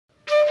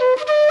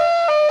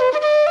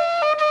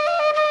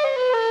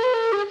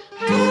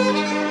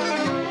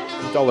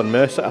Dollin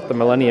Mercer at the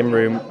Millennium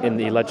Room in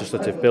the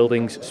Legislative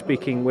Buildings,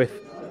 speaking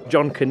with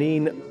John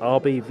Kaneen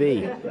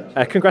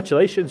RBV.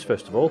 Congratulations,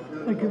 first of all.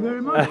 Thank you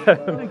very much.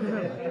 Thank you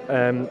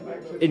very much.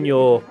 In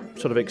your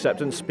sort of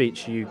acceptance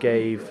speech, you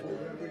gave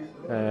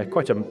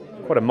quite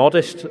a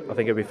modest, I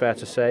think it would be fair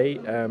to say,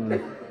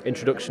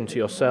 introduction to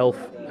yourself,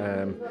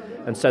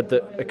 and said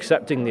that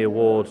accepting the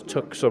award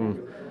took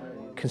some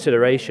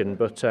consideration,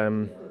 but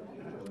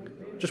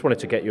just wanted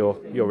to get your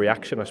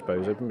reaction, I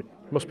suppose. It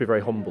must be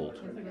very humbled.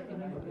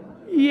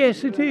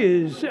 Yes, it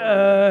is.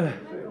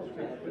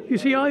 You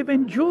see, I've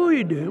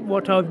enjoyed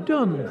what I've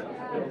done,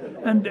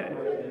 and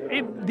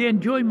the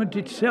enjoyment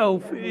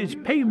itself is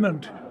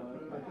payment.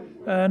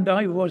 And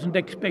I wasn't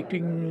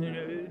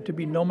expecting to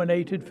be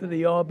nominated for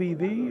the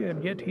RBV,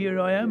 and yet here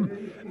I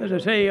am. As I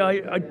say,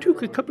 I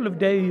took a couple of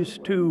days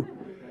to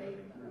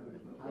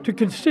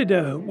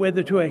consider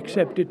whether to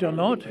accept it or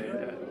not,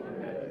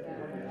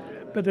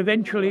 but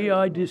eventually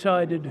I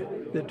decided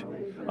that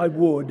I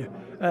would,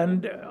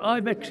 and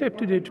I've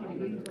accepted it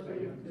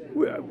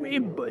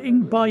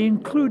by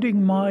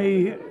including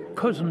my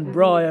cousin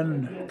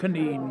Brian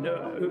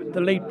Kaneen,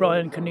 the late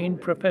Brian Kaneen,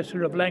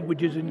 Professor of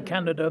Languages in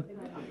Canada,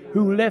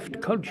 who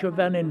left Culture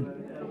Vannin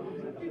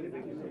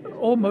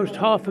almost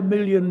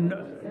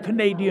 $500,000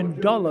 Canadian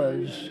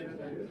dollars,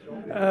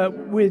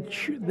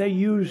 which they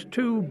used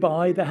to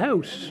buy the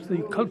house,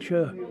 the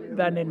Culture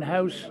Vannin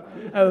house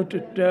out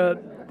at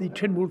the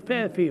Tynwald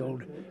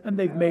Fairfield, and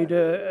they've made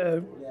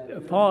a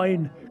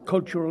fine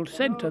cultural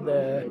centre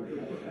there.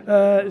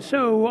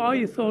 So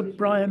I thought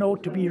Brian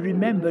ought to be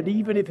remembered,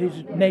 even if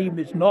his name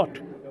is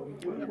not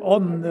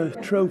on the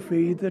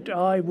trophy, that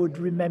I would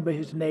remember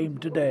his name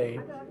today.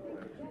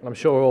 I'm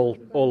sure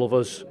all of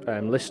us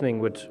listening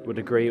would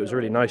agree. It was a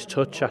really nice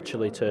touch,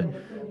 actually, to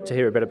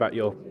hear a bit about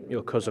your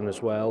cousin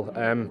as well.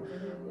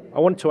 I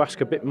want to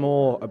ask a bit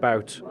more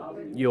about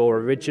your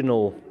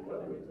original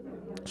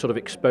sort of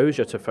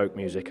exposure to folk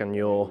music and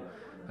your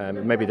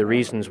maybe the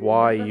reasons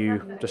why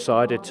you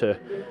decided to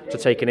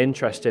take an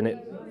interest in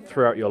it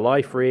throughout your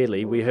life,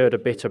 really. We heard a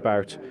bit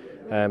about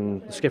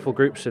the skiffle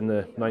groups in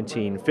the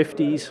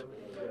 1950s.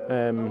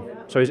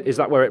 So is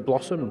that where it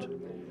blossomed?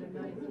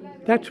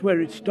 That's where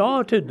it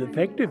started,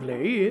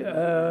 effectively.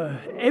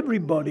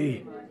 Every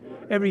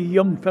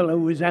young fellow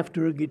was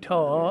after a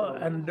guitar,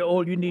 and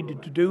all you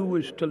needed to do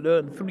was to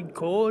learn 3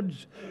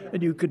 chords,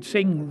 and you could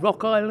sing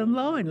Rock Island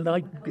Line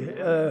like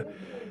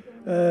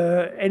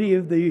any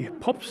of the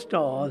pop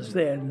stars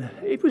then.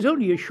 It was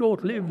only a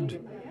short-lived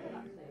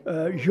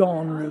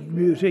genre of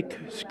music,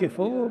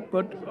 skiffle,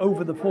 but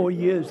over the 4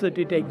 years that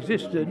it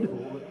existed,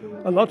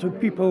 a lot of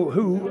people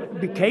who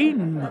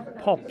became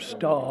pop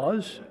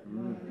stars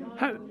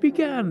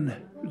began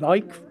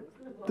like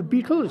the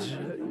Beatles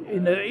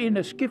in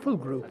a skiffle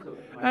group,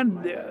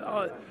 and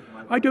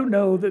I don't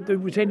know that there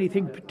was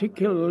anything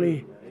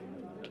particularly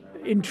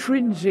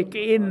intrinsic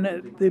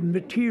in the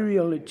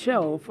material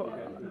itself.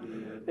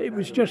 It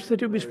was just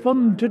that it was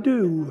fun to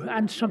do,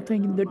 and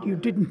something that you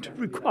didn't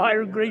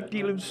require a great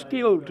deal of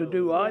skill to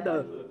do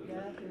either.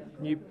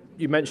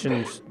 You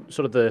mentioned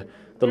sort of the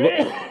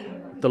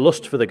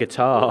lust for the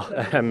guitar,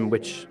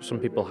 which some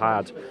people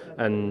had,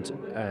 and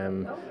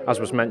as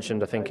was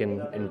mentioned, I think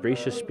in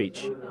Breisha's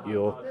speech,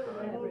 you're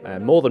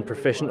more than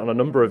proficient on a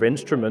number of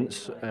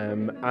instruments,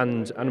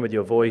 and with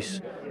your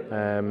voice,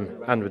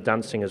 and with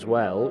dancing as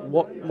well.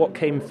 What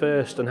came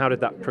first, and how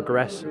did that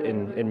progress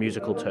in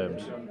musical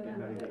terms?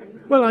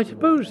 Well, I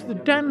suppose the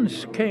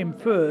dance came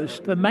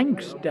first, the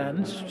Manx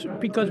dance,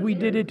 because we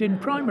did it in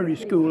primary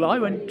school. I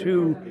went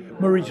to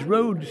Murray's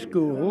Road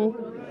School,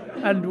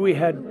 and we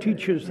had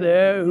teachers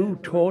there who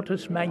taught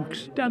us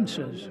Manx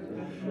dances.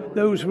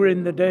 Those were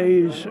in the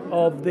days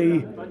of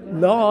the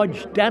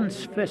large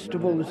dance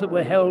festivals that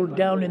were held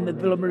down in the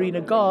Villa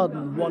Marina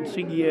Garden once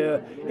a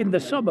year in the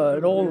summer,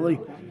 and all the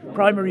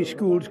primary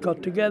schools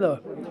got together.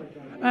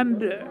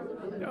 And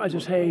as I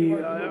say,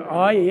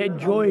 I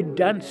enjoyed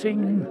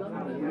dancing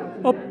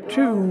up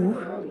to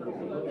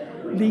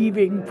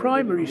leaving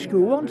primary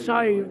school. Once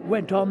I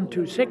went on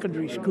to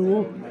secondary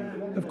school,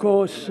 of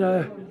course,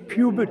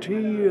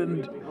 puberty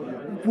and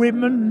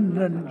women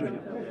and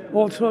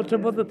all sorts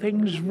of other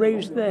things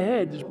raised their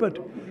heads. But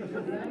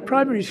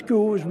primary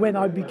school was when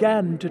I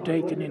began to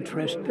take an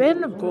interest.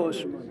 Then, of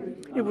course,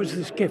 it was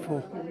the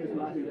skiffle.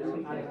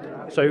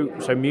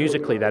 So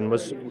musically then,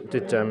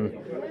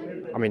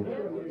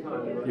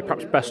 you're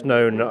perhaps best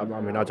known,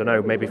 I don't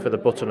know, maybe for the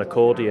button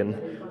accordion,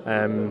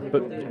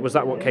 but was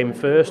that what came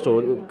first,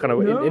 or kind of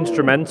No.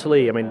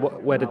 instrumentally?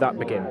 Where did that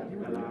begin?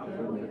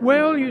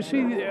 Well, you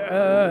see,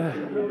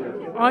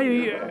 I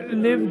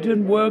lived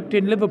and worked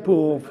in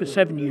Liverpool for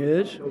 7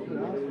 years,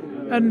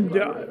 and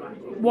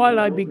while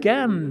I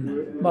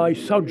began my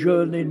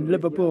sojourn in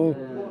Liverpool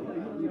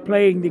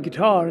playing the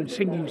guitar and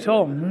singing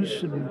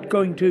songs and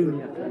going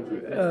to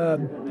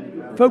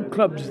folk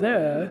clubs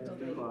there,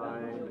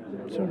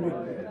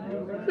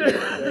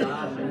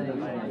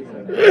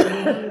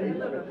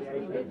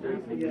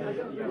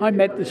 I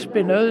met the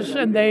Spinners,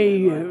 and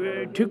they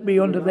took me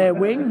under their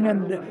wing,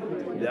 and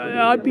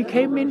I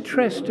became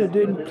interested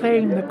in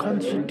playing the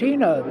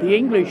concertina, the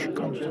English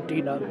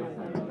concertina,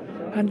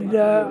 and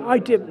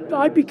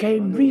I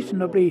became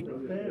reasonably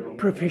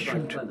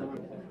proficient.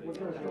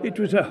 It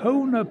was a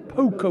Hona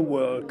polka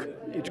work,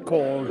 it's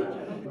called.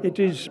 It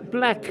is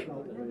black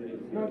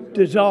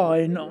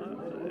design,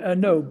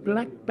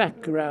 black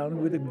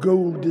background with a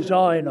gold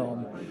design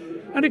on,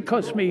 and it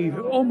cost me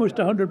almost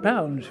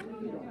 £100.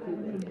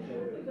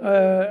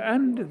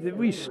 And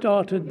we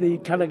started the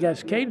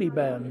Callagaskeli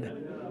band.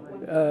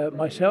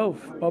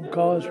 Myself, Bob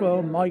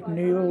Carswell, Mike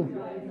Neal,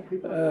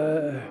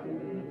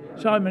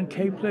 Simon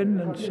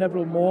Capelin and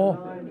several more.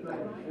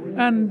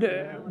 And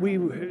we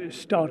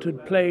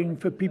started playing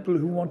for people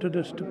who wanted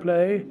us to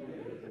play.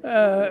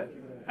 And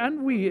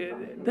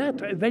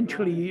that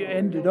eventually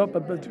ended up,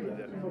 but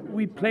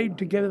we played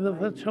together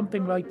for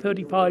something like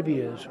 35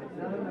 years.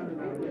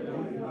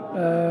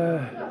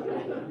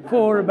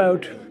 For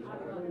about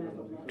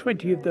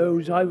 20 of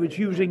those, I was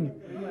using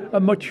a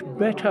much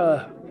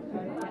better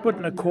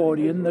button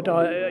accordion that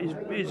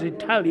is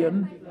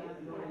Italian,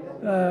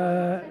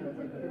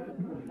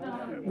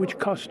 which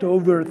cost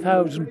over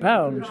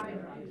 £1,000,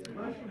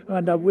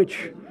 and of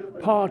which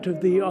part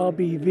of the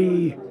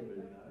RBV,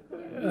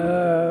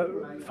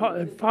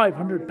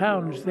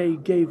 £500 they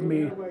gave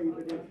me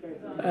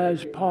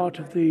as part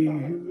of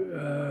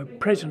the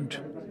present.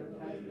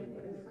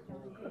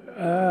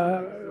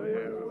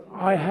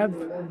 I have,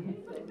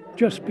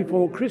 just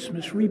before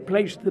Christmas,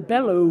 replaced the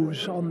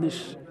bellows on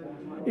this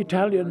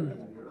Italian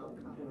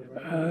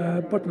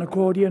button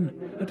accordion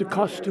at a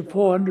cost of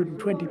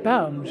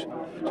 £420.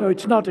 So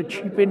it's not a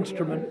cheap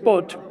instrument,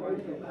 but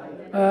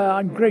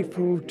I'm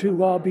grateful to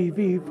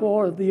RBV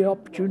for the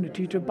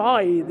opportunity to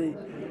buy the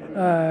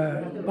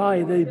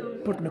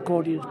button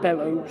accordion's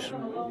bellows.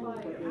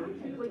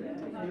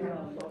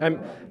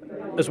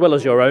 As well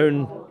as your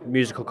own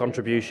musical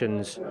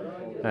contributions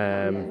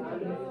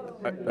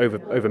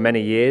over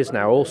many years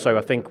now, also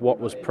I think what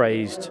was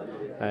praised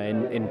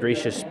in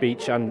Brisha's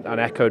speech and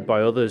echoed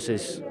by others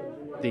is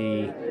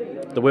the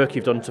work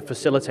you've done to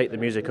facilitate the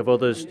music of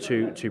others,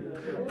 to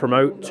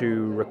promote,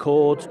 to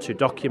record, to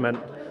document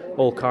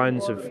all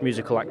kinds of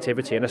musical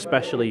activity, and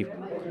especially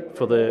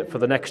for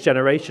the next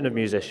generation of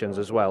musicians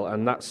as well.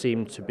 And that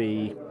seemed to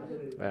be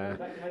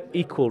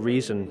equal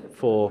reason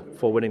for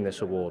winning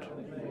this award.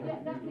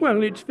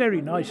 Well, it's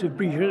very nice of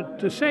Brisha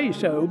to say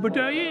so, but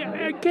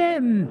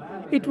again,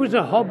 it was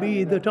a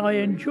hobby that I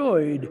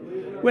enjoyed.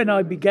 When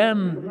I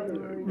began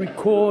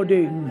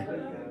recording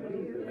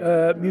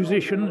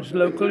musicians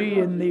locally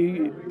in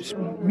the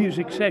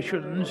music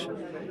sessions,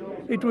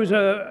 it was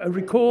a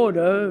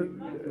recorder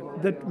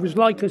that was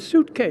like a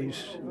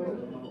suitcase.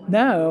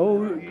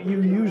 Now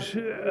you use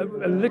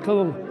a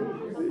little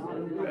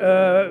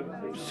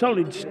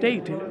solid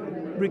state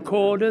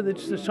recorder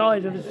that's the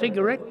size of a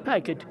cigarette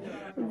packet,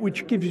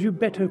 which gives you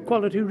better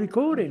quality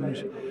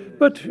recordings.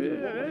 But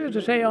as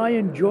I say, I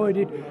enjoyed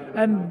it,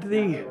 and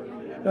the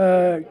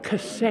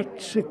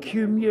cassettes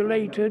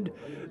accumulated.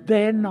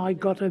 Then I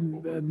got a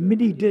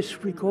mini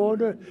disc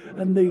recorder,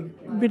 and the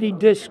mini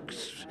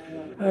discs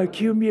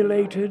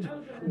accumulated.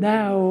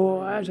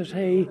 Now, as I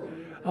say,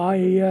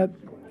 I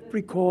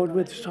record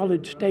with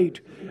solid state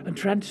and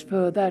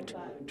transfer that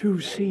to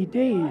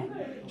CD.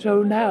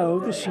 So now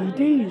the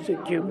CDs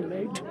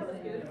accumulate.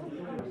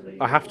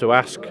 I have to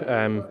ask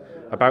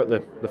about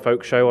the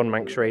folk show on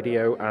Manx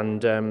Radio,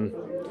 and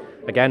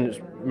again, it's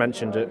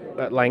mentioned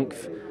at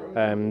length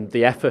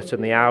the effort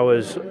and the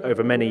hours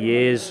over many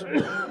years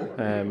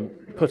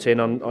put in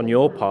on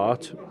your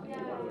part.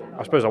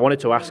 I suppose I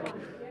wanted to ask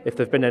if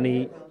there have been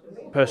any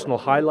personal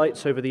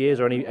highlights over the years,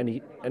 or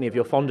any of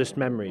your fondest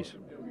memories.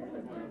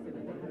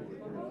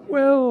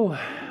 Well,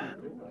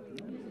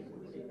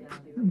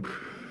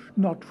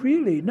 not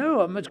really,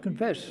 no, I must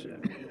confess.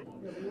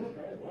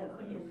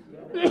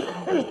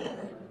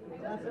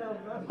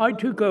 I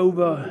took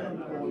over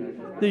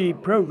the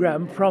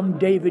program from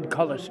David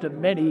Collister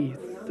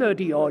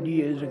 30-odd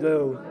years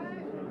ago.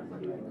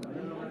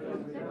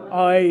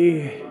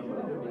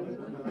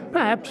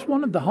 Perhaps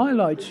one of the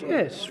highlights,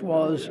 yes,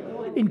 was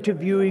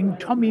interviewing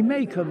Tommy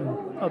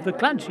Makem of the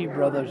Clancy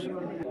Brothers.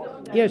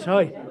 Yes,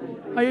 I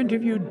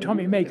interviewed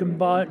Tommy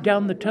Makem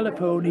down the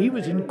telephone. He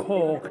was in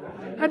Cork,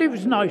 and it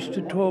was nice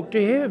to talk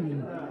to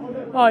him.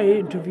 I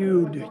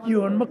interviewed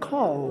Ewan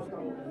McCall,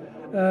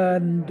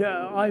 and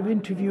I've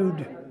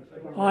interviewed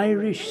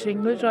Irish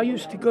singers. I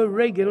used to go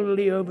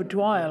regularly over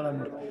to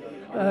Ireland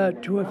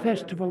to a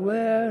festival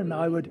there, and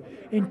I would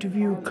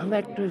interview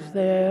collectors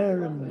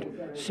there and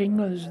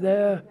singers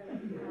there,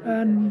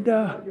 and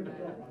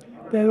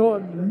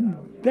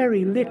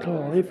very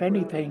little, if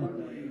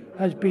anything,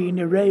 has been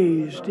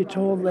erased. It's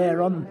all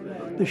there on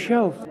the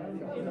shelf.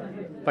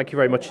 Thank you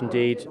very much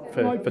indeed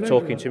for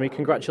talking to me.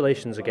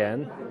 Congratulations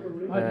again.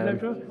 My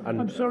pleasure.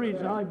 I'm sorry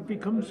I've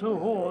become so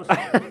hoarse.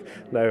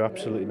 No,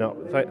 absolutely not.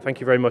 Thank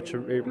you very much. I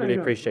really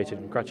appreciate it.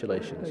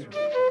 Congratulations.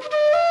 Thanks.